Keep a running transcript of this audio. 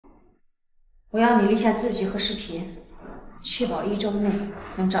我要你立下字据和视频，确保1周内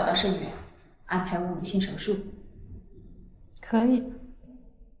能找到肾源，安排我母亲手术。可以。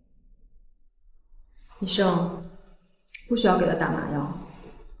医生，不需要给他打麻药。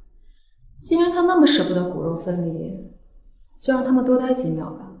既然他那么舍不得骨肉分离，就让他们多待几秒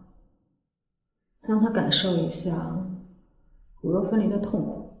吧，让他感受一下骨肉分离的痛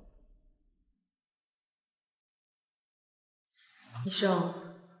苦。医生，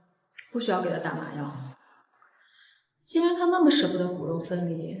不需要给他打麻药。既然他那么舍不得骨肉分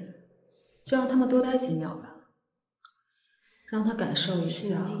离，就让他们多待几秒吧，让他感受一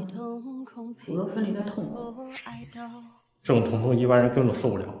下骨肉分离的痛苦。这种疼痛一般人根本受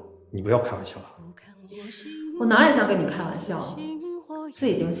不了，你不要开玩笑了。我哪里想跟你开玩笑？字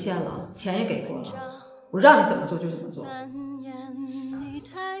已经签了，钱也给过了，我让你怎么做就怎么做。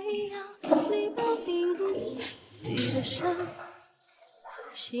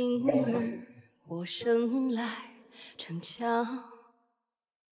心儿，我生来逞强，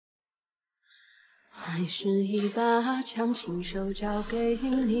还是一把枪，亲手交给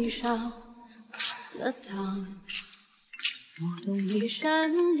你上了膛。我懂你善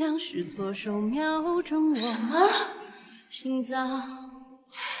良，是左手瞄准我什么？心脏。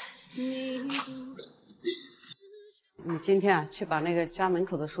你今天啊，去把那个家门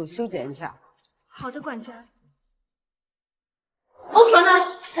口的树修剪一下。好的，管家。欧和呢？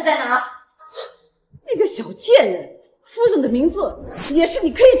他在哪？那个小贱人，夫人的名字也是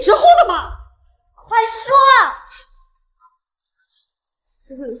你可以直呼的吗？快说！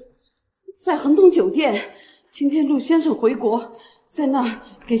这是在恒东酒店，今天陆先生回国，在那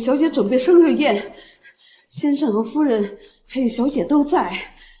给小姐准备生日宴，先生和夫人还有小姐都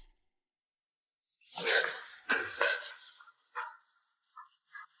在。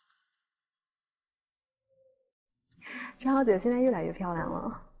张小姐现在越来越漂亮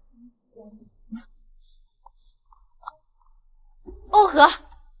了。欧和，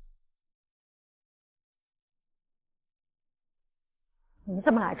你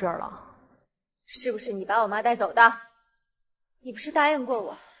怎么来这儿了？是不是你把我妈带走的？你不是答应过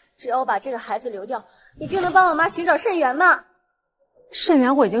我，只要我把这个孩子留掉，你就能帮我妈寻找肾源吗？肾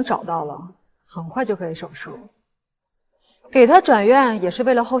源我已经找到了，很快就可以手术。给她转院也是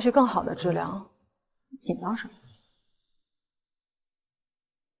为了后续更好的治疗。你紧张什么？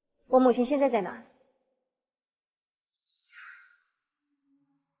我母亲现在在哪儿？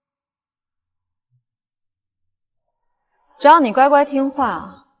只要你乖乖听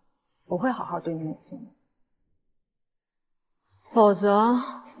话，我会好好对你母亲的。否则，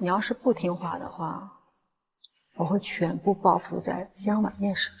你要是不听话的话，我会全部报复在江晚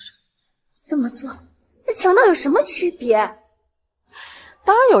宴身上。这么做，跟强盗有什么区别？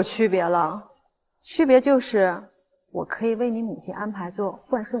当然有区别了，区别就是我可以为你母亲安排做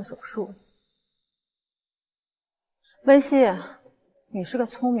换肾手术。温熙，你是个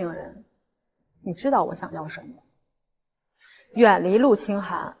聪明人，你知道我想要什么。远离陆清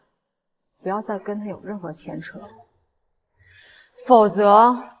寒，不要再跟他有任何牵扯，否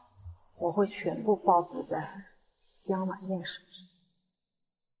则我会全部报复在江晚宴身上。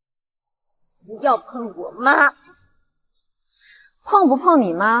不要碰我妈！碰不碰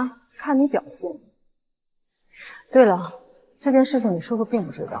你妈，看你表现。对了，这件事情你叔叔并不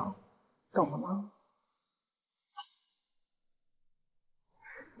知道，懂了吗？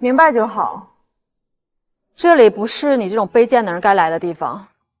明白就好。这里不是你这种卑贱的人该来的地方。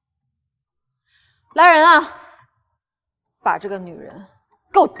来人啊，把这个女人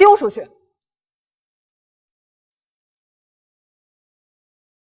给我丢出去！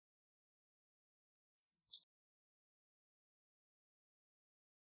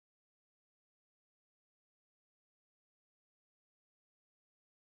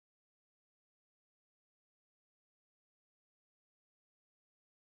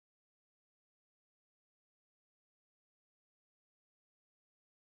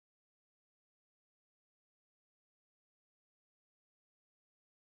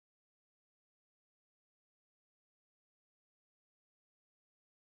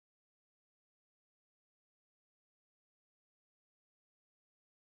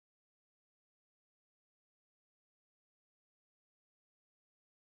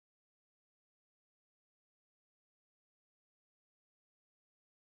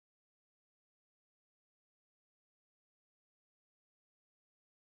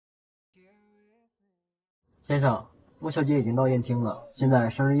先生，莫小姐已经到宴厅了，现在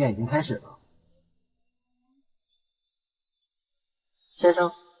生日宴已经开始了。先生。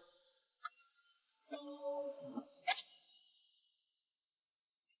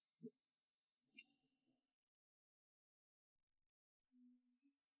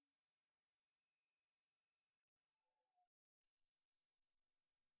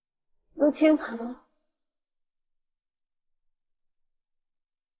陆清寒，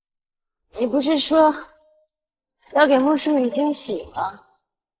你不是说要给木梳雨惊喜吗？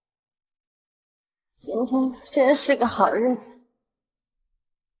今天真是个好日子，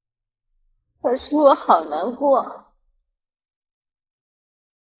可是我好难过，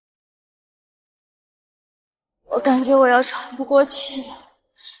我感觉我要喘不过气了。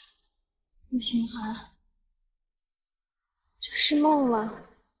陆清寒，这是梦吗？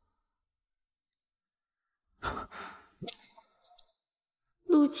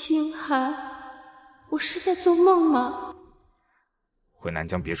陆清寒，我是在做梦吗？回南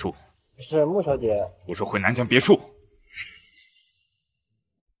疆别墅。是穆小姐。我说回南疆别墅。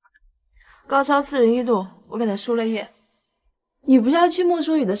高烧4人1度，我给他输了液。你不是要去穆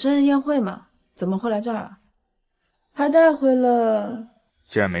淑雨的生日宴会吗？怎么会来这儿啊？还带回了……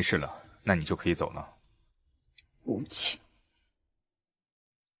既然没事了，那你就可以走了。无情。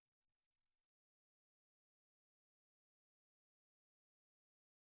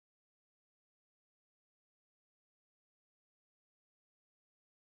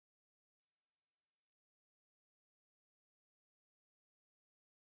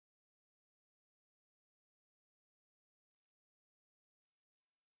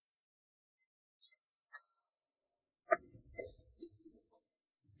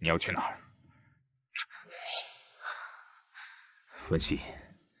你要去哪儿？文熙，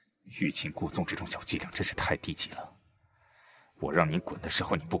欲擒故纵这种小伎俩真是太低级了。我让你滚的时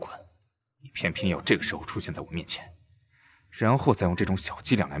候你不滚，你偏偏要这个时候出现在我面前，然后再用这种小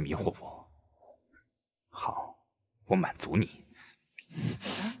伎俩来迷惑我。好，我满足你。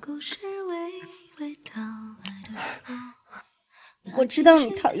我知道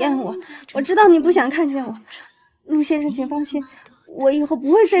你讨厌我，我知道你不想看见我。陆先生，请放心，我以后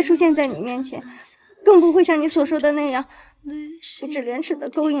不会再出现在你面前，更不会像你所说的那样不知廉耻的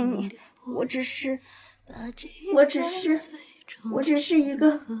勾引你。我只是一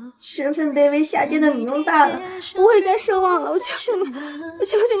个身份卑微下贱的女佣罢了，不会再奢望了。我求求你，我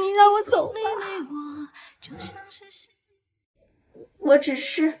求求你让我走吧。我只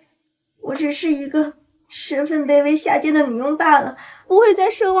是一个身份卑微下贱的女佣罢了，不会再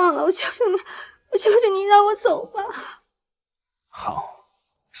奢望了。我求求你，我求求你让我走吧。好，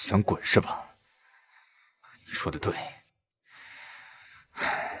想滚是吧？你说的对，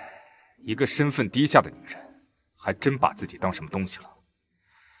一个身份低下的女人，还真把自己当什么东西了，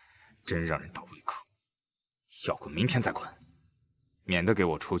真让人倒胃口。要滚明天再滚，免得给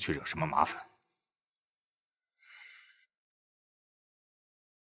我出去惹什么麻烦。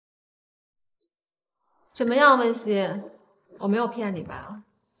怎么样，温熙？我没有骗你吧？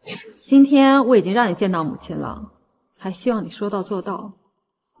今天我已经让你见到母亲了，还希望你说到做到。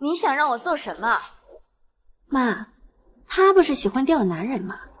你想让我做什么？妈，他不是喜欢钓男人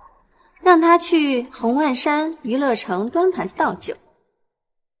吗？让他去红万山娱乐城端盘子倒酒。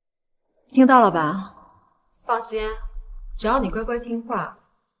听到了吧？放心，只要你乖乖听话，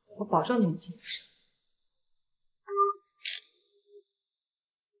我保证你母亲不生。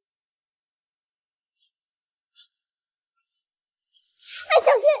哎，小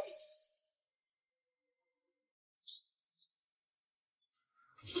心！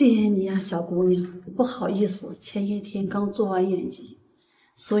谢谢你呀，小姑娘。不好意思，前些天刚做完演技，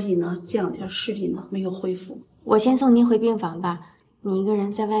所以呢，这2天视力呢没有恢复。我先送您回病房吧，你一个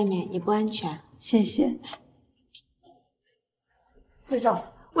人在外面也不安全。谢谢。四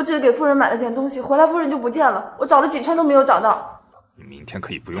少，我只是给夫人买了点东西，回来夫人就不见了，我找了几圈都没有找到。你明天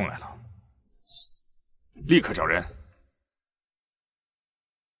可以不用来了，立刻找人。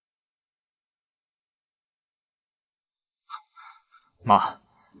妈，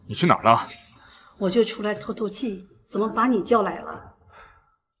你去哪儿了？我就出来透透气，怎么把你叫来了？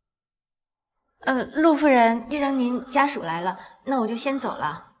陆夫人，既然您家属来了，那我就先走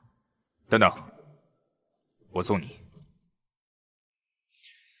了。等等，我送你。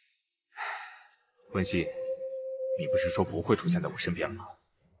温熙，你不是说不会出现在我身边了吗？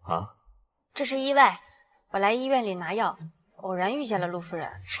啊？这是意外，我来医院里拿药，偶然遇见了陆夫人。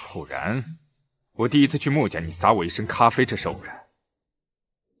偶然？我第一次去穆家，你洒我一身咖啡，这是偶然。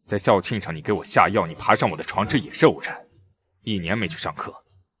在校庆上，你给我下药，你爬上我的床，这也是偶然。1年没去上课，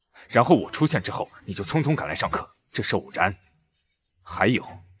然后我出现之后，你就匆匆赶来上课，这是偶然。还有，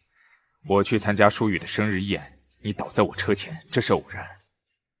我去参加舒雨的生日宴，你倒在我车前，这是偶然。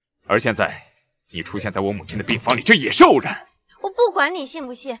而现在，你出现在我母亲的病房里，这也是偶然。我不管你信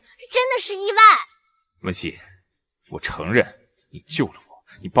不信，这真的是意外。温熙，我承认你救了我，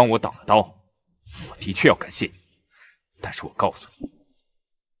你帮我挡了刀，我的确要感谢你。但是我告诉你，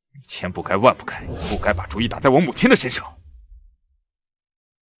你千不该万不该，不该把主意打在我母亲的身上。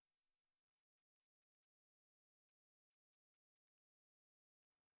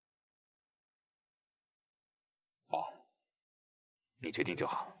你决定就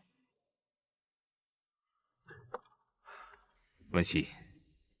好。温熙，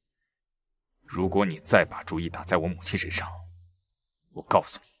如果你再把主意打在我母亲身上，我告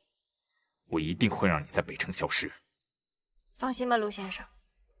诉你，我一定会让你在北城消失。放心吧，陆先生，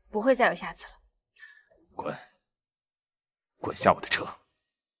不会再有下次了。滚！滚下我的车！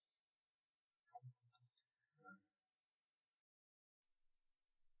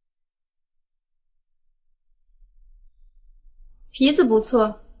皮子不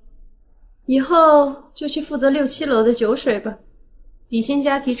错，以后就去负责6、7楼的酒水吧，底薪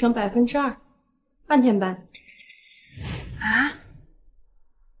加提成2%，半天班。啊？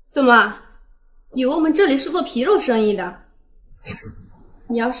怎么？以为我们这里是做皮肉生意的？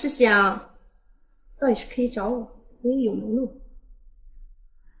你要是想，倒也是可以找我，我也有门路。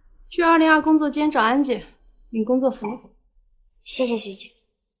去202工作间找安姐领工作服。谢谢徐姐。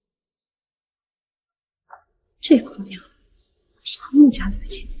这姑娘上穆家那个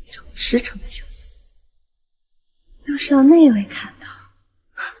千金找10成的相似，要是让那位看到，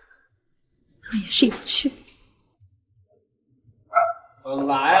倒也是有趣。我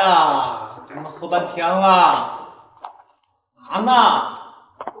来了，他们喝半天了，嘛呢？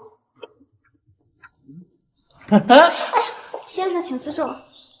先生，请自重。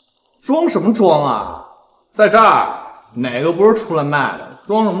装什么装啊？在这儿哪个不是出来卖的？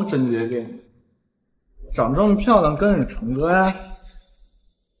装什么贞洁病？长这么漂亮，跟着成哥呀？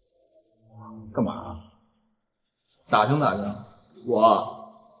干嘛？打听打听。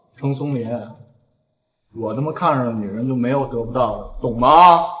我程松林，我他妈看上的女人就没有得不到的，懂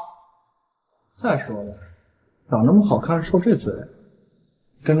吗？再说了，长这么好看，受这罪，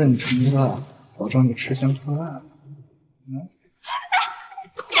跟着你成哥，保证你吃香喝辣。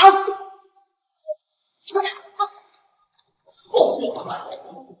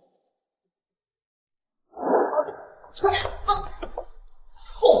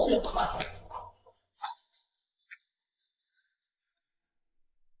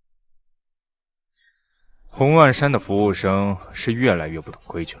洪万山的服务生是越来越不懂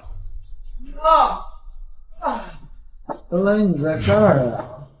规矩了。原来你在这儿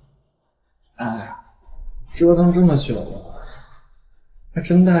啊！哎，折腾这么久了，还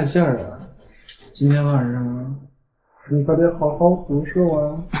真带劲儿啊！今天晚上你可得好好服侍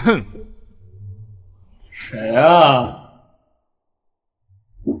我啊！谁啊？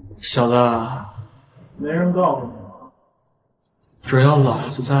小子，没人告诉你，只要老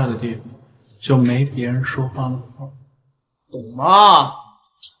子在的地方，就没别人说话的份，懂吗？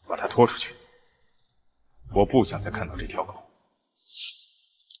把他拖出去！我不想再看到这条狗。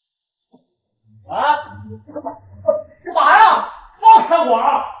啊！干嘛呀？放开我！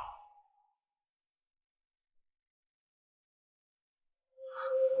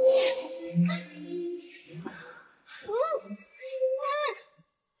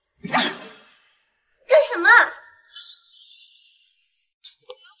干什么？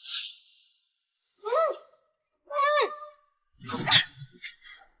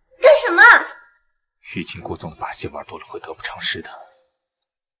干什么？欲擒故纵的把戏玩多了会得不偿失的。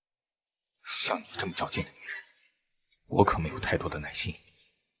像你这么较劲的女人，我可没有太多的耐心。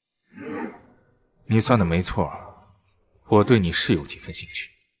你算的没错，我对你是有几分兴趣。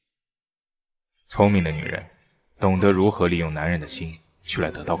聪明的女人懂得如何利用男人的心去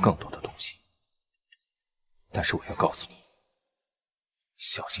来得到更多的东西。但是我要告诉你，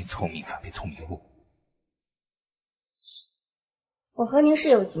小心聪明反被聪明误。我和您是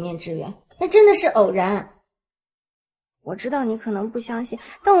有几面之缘，那真的是偶然。我知道你可能不相信，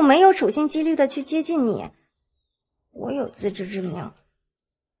但我没有处心积虑的去接近你，我有自知之明。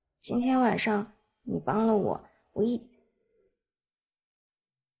今天晚上你帮了我，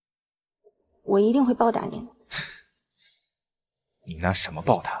我一定会报答您的。你拿什么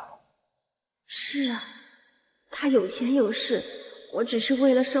报答？是啊，他有钱有势，我只是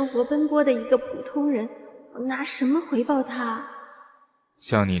为了生活奔波的一个普通人，我拿什么回报他？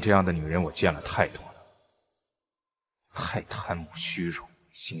像你这样的女人，我见了太多了。太贪慕虚荣、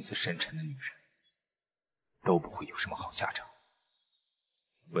心思深沉的女人，都不会有什么好下场。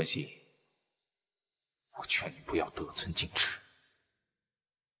文熙，我劝你不要得寸进尺。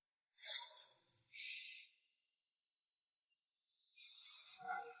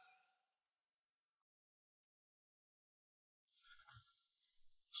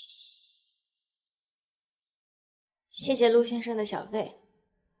谢谢陆先生的小费，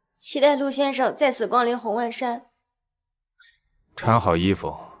期待陆先生再次光临红万山。穿好衣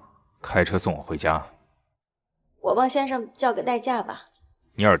服，开车送我回家。我帮先生叫个代驾吧。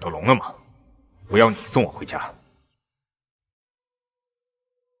你耳朵聋了吗？我要你送我回家。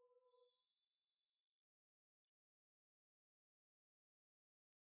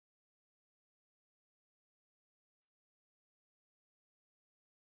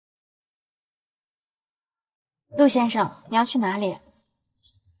陆先生，你要去哪里？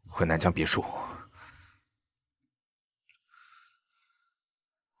回南疆别墅。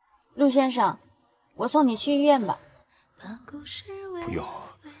陆先生，我送你去医院吧。不用，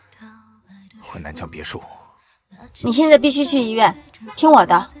回南疆别墅。你现在必须去医院，听我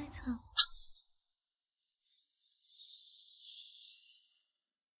的。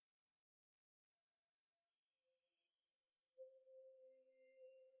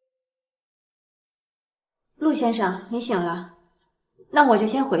陆先生，你醒了，那我就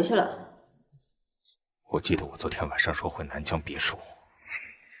先回去了。我记得我昨天晚上说回南疆别墅。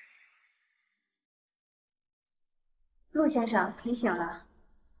陆先生，你醒了，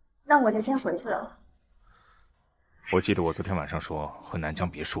那我就先回去了。我记得我昨天晚上说回南疆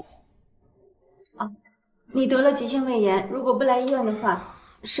别墅。啊，你得了急性胃炎，如果不来医院的话，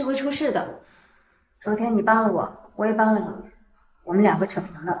是会出事的。昨天你帮了我，我也帮了你，我们两个扯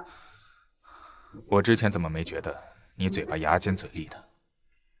平了。我之前怎么没觉得你嘴巴牙尖嘴利的？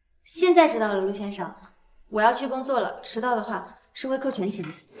现在知道了，陆先生，我要去工作了，迟到的话是会扣全勤。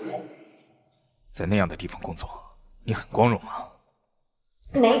在那样的地方工作，你很光荣吗？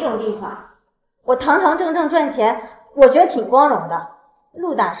哪种地方？我堂堂正正赚钱，我觉得挺光荣的。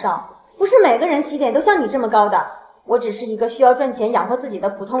陆大少，不是每个人起点都像你这么高的，我只是一个需要赚钱养活自己的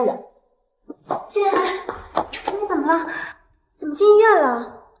普通人。金涵，你怎么了？怎么进医院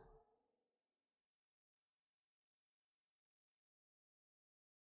了？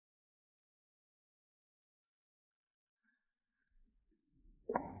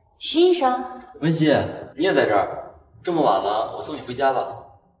徐医生，文熙，你也在这儿？这么晚了，我送你回家吧。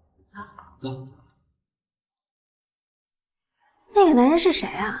好，走。那个男人是谁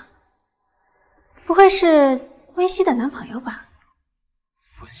啊？不会是温熙的男朋友吧？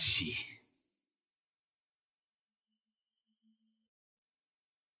温熙，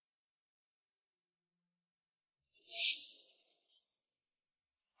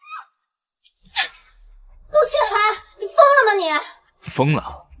陆清寒，你疯了吗你？疯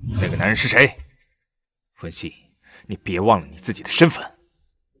了？那个男人是谁？温熙，你别忘了你自己的身份。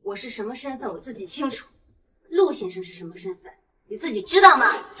我是什么身份我自己清楚，陆先生是什么身份你自己知道吗？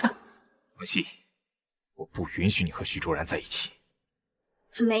温熙，我不允许你和徐卓然在一起。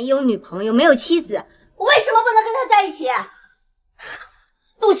他没有女朋友，没有妻子，我为什么不能跟他在一起？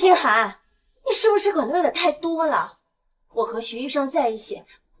陆清寒，你是不是管的有点太多了？我和徐医生在一起，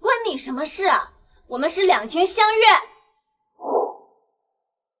关你什么事啊？我们是两情相悦。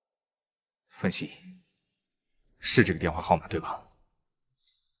温熙，是这个电话号码对吧？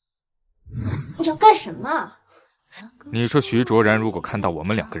你要干什么？你说徐卓然如果看到我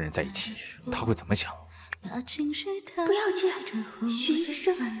们两个人在一起，他会怎么想？不要接，徐医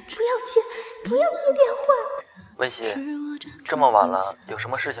生，不要接，不要接电话。温熙，这么晚了，有什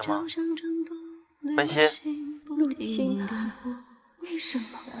么事情吗？温熙，陆清寒，为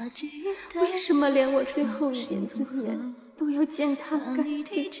什么连我最后一点尊严都要践踏干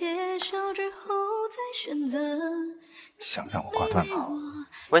净？想让我挂断吗？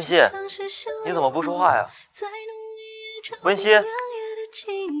温熙，你怎么不说话呀？温熙，也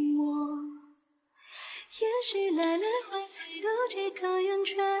许来来回回都几个圆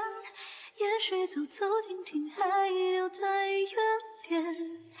圈，也许走走停停还留在原点。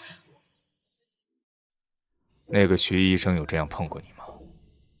那个徐医生有这样碰过你吗？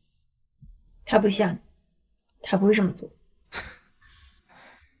他不像，他不会这么做。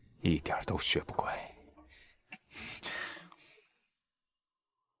一点都学不乖。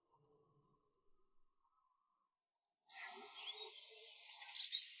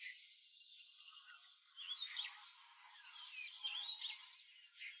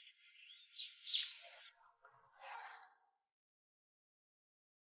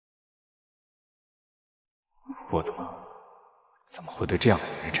我怎么会对这样的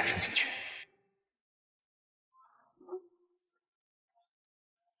女人产生兴趣？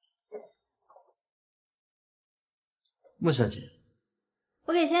穆小姐，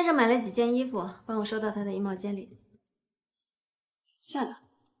我给先生买了几件衣服，帮我收到他的衣帽间里。算了，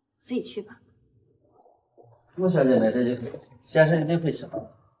自己去吧。穆小姐买这衣服，先生一定会喜欢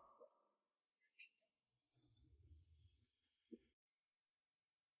的。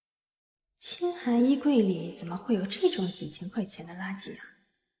清寒衣柜里怎么会有这种几千块钱的垃圾啊？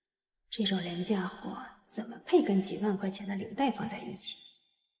这种廉价货怎么配跟几万块钱的领带放在一起？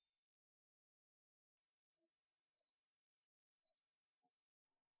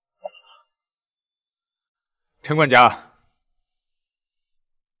陈管家，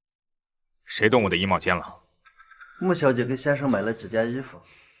谁动我的衣帽间了？穆小姐给先生买了几件衣服。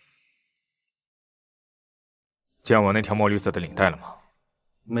见我那条墨绿色的领带了吗？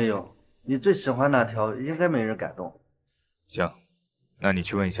没有，你最喜欢那条，应该没人改动。行，那你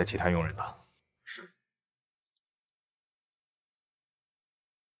去问一下其他佣人吧。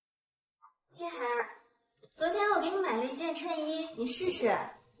金涵，昨天我给你买了一件衬衣，你试试。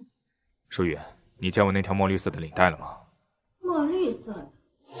舒雨，你见我那条墨绿色的领带了吗？墨绿色的。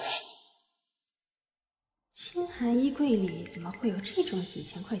清寒衣柜里怎么会有这种几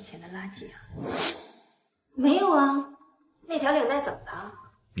千块钱的垃圾啊？没有啊，那条领带怎么了？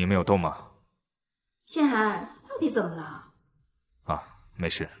你没有动吗？清寒，到底怎么了？啊，没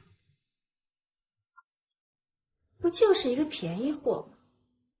事。不就是一个便宜货吗？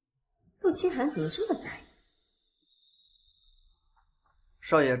陆清寒怎么这么在意？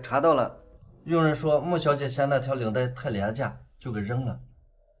少爷查到了，佣人说穆小姐嫌那条领带太廉价，就给扔了。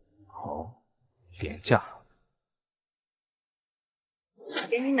哦，廉价。我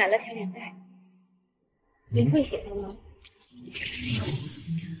给你买了条领带，你会喜欢吗？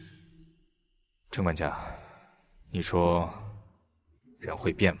陈管家，你说人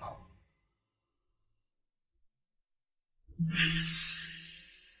会变吗？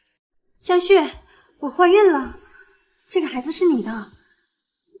香旭，我怀孕了，这个孩子是你的。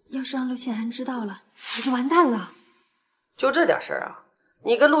要是让陆清寒知道了，我就完蛋了。就这点事儿啊？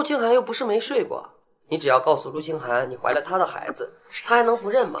你跟陆清寒又不是没睡过，你只要告诉陆清寒你怀了他的孩子，他还能不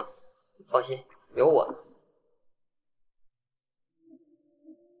认吗？放心，有我呢。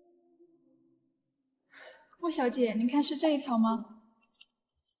穆小姐，您看是这一条吗？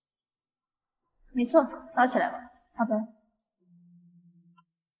没错，捞起来吧。好的。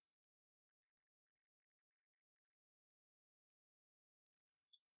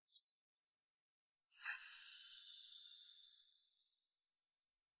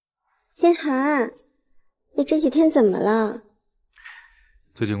清寒，你这几天怎么了？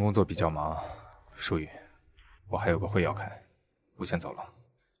最近工作比较忙，舒雨，我还有个会要开，我先走了。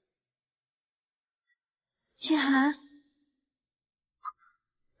清寒，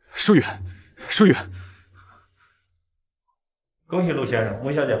舒雨，舒雨，恭喜陆先生，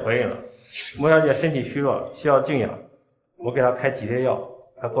穆小姐怀孕了。穆小姐身体虚弱，需要静养，我给她开几贴药，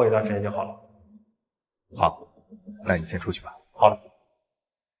她过一段时间就好了。好，那你先出去吧。好了。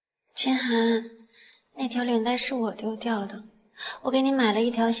清寒，那条领带是我丢掉的，我给你买了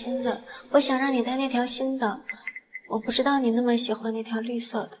一条新的，我想让你戴那条新的。我不知道你那么喜欢那条绿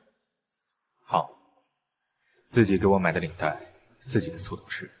色的。好，自己给我买的领带，自己的醋头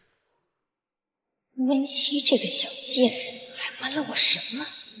吃。温熙这个小贱人还瞒了我什么？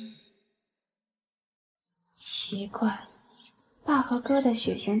奇怪，爸和哥的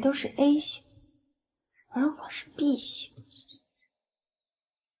血型都是 A 型，而我是 B 型。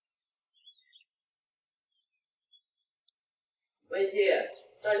温熙，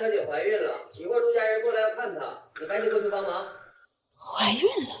大小姐怀孕了，一会儿陆家人过来要看她，你赶紧过去帮忙。怀孕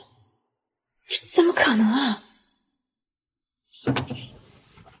了？这怎么可能啊？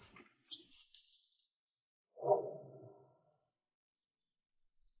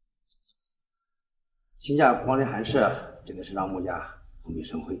亲家光临寒舍，真的是让穆家蓬荜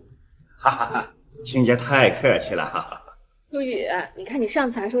生辉。哈哈哈，亲家太客气了，哈哈。陆羽，你看你上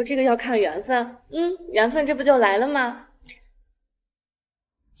次还说这个要看缘分，缘分这不就来了吗？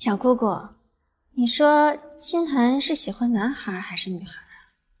小姑姑，你说清寒是喜欢男孩还是女孩啊？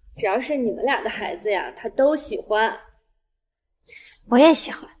只要是你们俩的孩子呀，他都喜欢。我也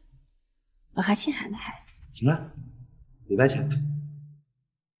喜欢，我和清寒的孩子。行了，里边请。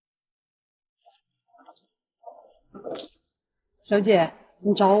小姐，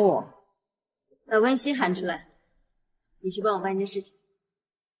你找我？把温馨喊出来，你去帮我办件事情。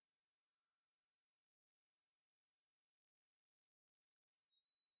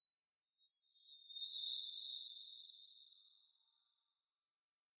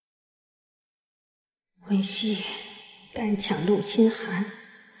温熙，敢抢陆清寒，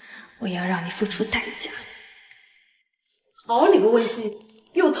我要让你付出代价。好你个温馨，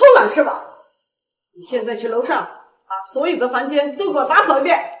又偷懒是吧？你现在去楼上，把所有的房间都给我打扫一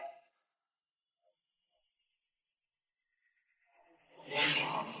遍。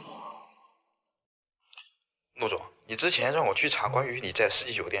陆总，你之前让我去查关于你在世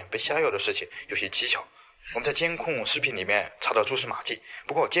纪酒店被下药的事情，有些蹊跷。我们在监控视频里面查到蛛丝马迹，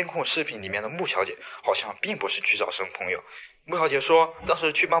不过监控视频里面的穆小姐好像并不是去找生朋友。穆小姐说当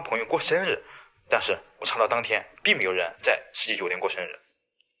时去帮朋友过生日，但是我查到当天并没有人在世纪酒店过生日。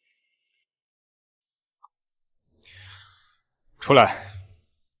出来！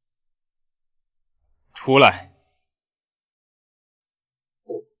出来！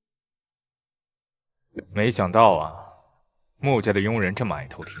没想到啊，穆家的佣人这么爱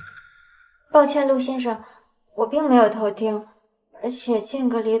偷听。抱歉，陆先生，我并没有偷听，而且间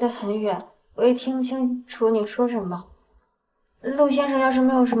隔离得很远，我也听不清楚你说什么。陆先生要是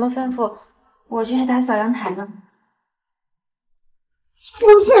没有什么吩咐，我就去打扫阳台了。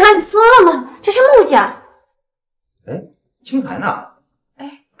陆心寒，你疯了吗？这是陆家。哎，清寒呢？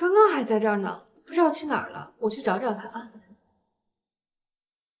哎，刚刚还在这儿呢，不知道去哪儿了，我去找找他啊。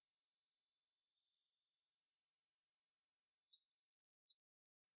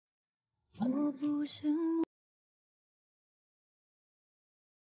我不想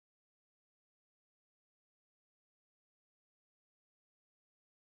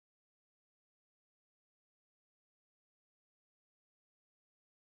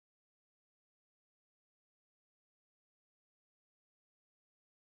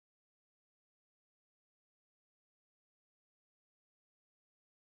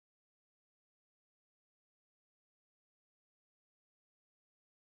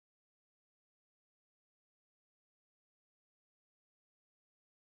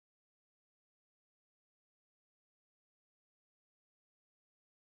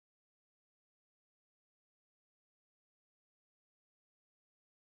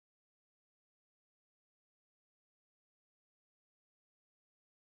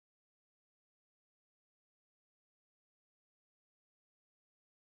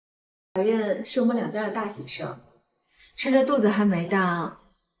怀孕是我们两家的大喜事，趁着肚子还没大，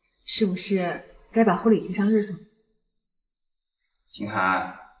是不是该把婚礼提上日程？秦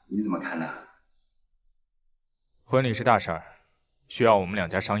寒，你怎么看呢？婚礼是大事儿，需要我们两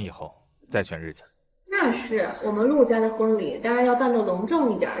家商议后再选日子。那是，我们陆家的婚礼当然要办得隆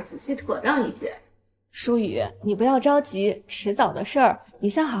重一点，仔细妥当一些。舒雨，你不要着急，迟早的事儿，你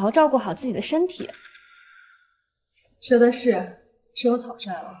先好好照顾好自己的身体。说的是，是我草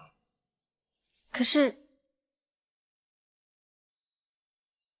率了。可是，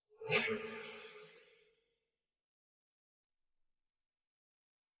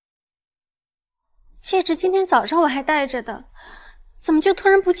戒指今天早上我还戴着的，怎么就突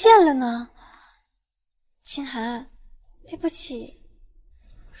然不见了呢？秦寒，对不起。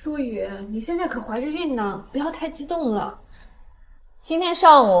舒雨，你现在可怀着孕呢，不要太激动了。今天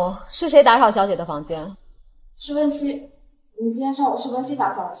上午是谁打扫小姐的房间？是温熙。我们今天上午是温熙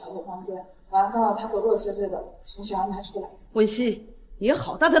打扫了小姐房间，晚上刚好她鬼鬼祟祟的从小阳台出来。温熙，你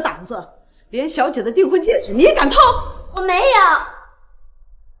好大的胆子，连小姐的订婚戒指你也敢偷？我没有，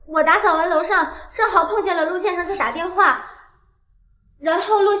我打扫完楼上，正好碰见了陆先生在打电话，然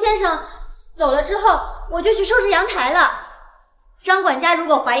后陆先生走了之后，我就去收拾阳台了。张管家如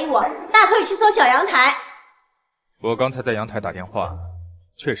果怀疑我，大可以去搜小阳台。我刚才在阳台打电话，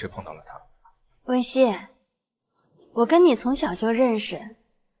确实碰到了他。温熙，我跟你从小就认识，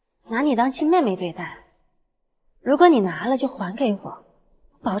拿你当亲妹妹对待。如果你拿了就还给我，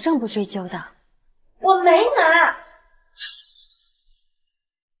保证不追究的。我没拿。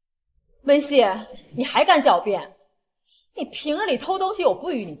温熙，你还敢狡辩？你平日里偷东西我不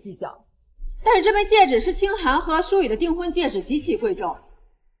与你计较，但是这枚戒指是清寒和舒雨的订婚戒指，极其贵重，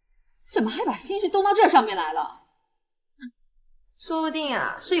怎么还把心思动到这上面来了？说不定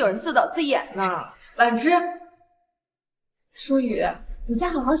啊，是有人自导自演呢。婉之，舒雨，你再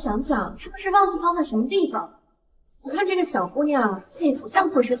好好想想，是不是忘记放在什么地方？我看这个小姑娘，这也不像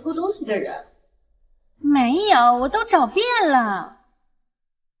会是偷东西的人。没有，我都找遍了。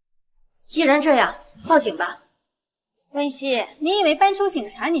既然这样，报警吧。温熙，你以为搬出警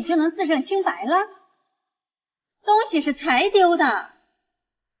察你就能自证清白了？东西是才丢的，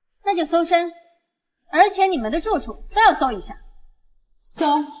那就搜身，而且你们的住处都要搜一下。搜。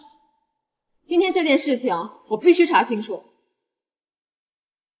今天这件事情我必须查清楚。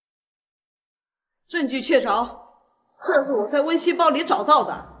证据确凿，这是我在温熙包里找到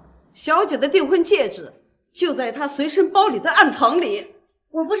的，小姐的订婚戒指就在她随身包里的暗藏里。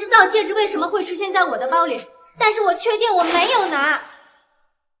我不知道戒指为什么会出现在我的包里，但是我确定我没有拿。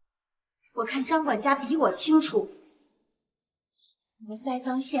我看张管家比我清楚。你们栽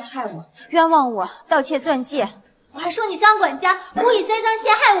赃陷害我，冤枉我，盗窃钻戒，我还说你张管家故意栽赃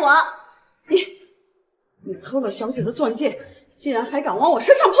陷害我。你偷了小姐的钻戒，竟然还敢往我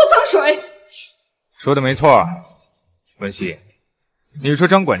身上泼脏水！说的没错，文熙，你说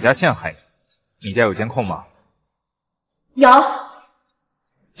张管家陷害你，你家有监控吗？有。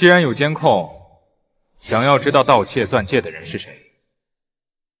既然有监控，想要知道盗窃钻戒的人是谁，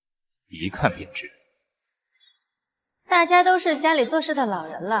一看便知。大家都是家里做事的老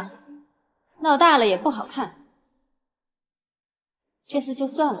人了，闹大了也不好看。这次就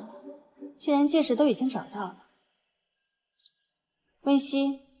算了吧，既然戒指都已经找到了。温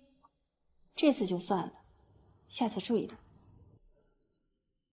熙，这次就算了，下次注意点。